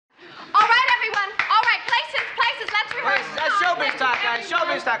showbiz talk, guys.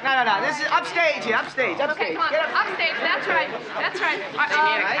 Showbiz talk. No. This is upstage here. Upstage. Okay, come on. Get up. Upstage. That's right. That's right. They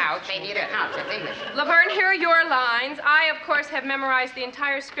need a couch. They need a couch. That's English. Laverne, here are your lines. I, of course, have memorized the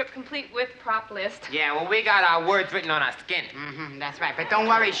entire script complete with prop list. Yeah, well, we got our words written on our skin. Mm-hmm, that's right. But don't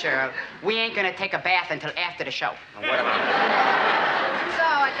worry, Shirley. We ain't gonna take a bath until after the show. What about So,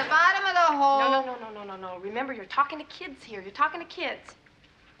 at the bottom of the hole... No. Remember, you're talking to kids here. You're talking to kids.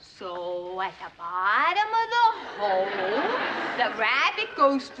 So, at the bottom of the hole, the rabbit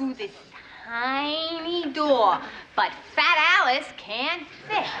goes through this tiny door, but Fat Alice can't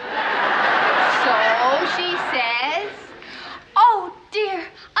fit. So she says, Oh, dear,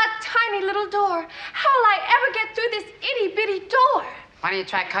 a tiny little door. How'll I ever get through this itty-bitty door? Why don't you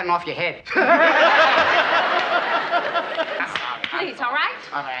try cutting off your head? Please, all right?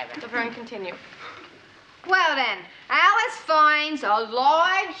 All right. Laverne, continue. well then, Alice finds a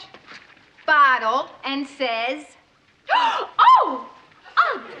large bottle and says, Oh!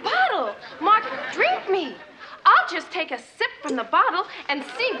 A bottle! Mark, drink me. I'll just take a sip from the bottle and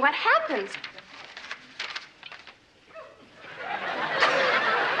see what happens.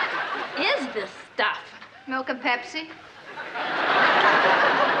 Is this stuff? milk and Pepsi?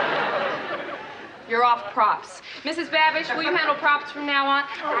 You're off props. Mrs. Babish, will you handle props from now on?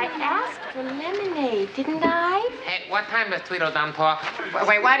 I asked for lemonade, didn't I? Hey, what time does Tweedledum talk?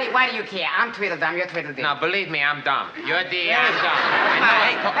 Wait, why do you care? I'm Tweedledum, you're Tweedledee. No, believe me, I'm dumb. You're D, I'm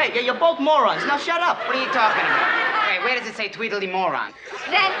dumb. Hey, you're both morons. Now shut up. What are you talking about? Wait, where does it say Tweedledee moron?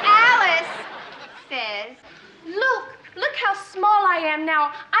 Then Alice says, Look how small I am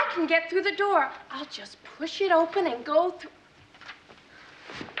now. I can get through the door. I'll just push it open and go through.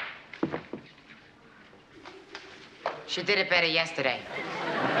 She did it better yesterday. come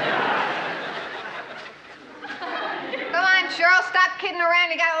on, Cheryl, stop kidding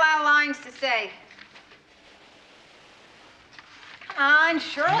around. You got a lot of lines to say. Come on,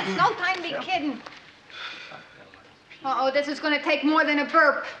 Cheryl, it's no time to be kidding. Uh-oh, this is going to take more than a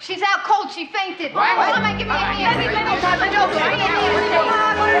burp. She's out cold. She fainted. What? Come on, give me a hand. Let me joke. Come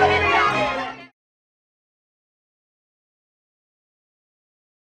on,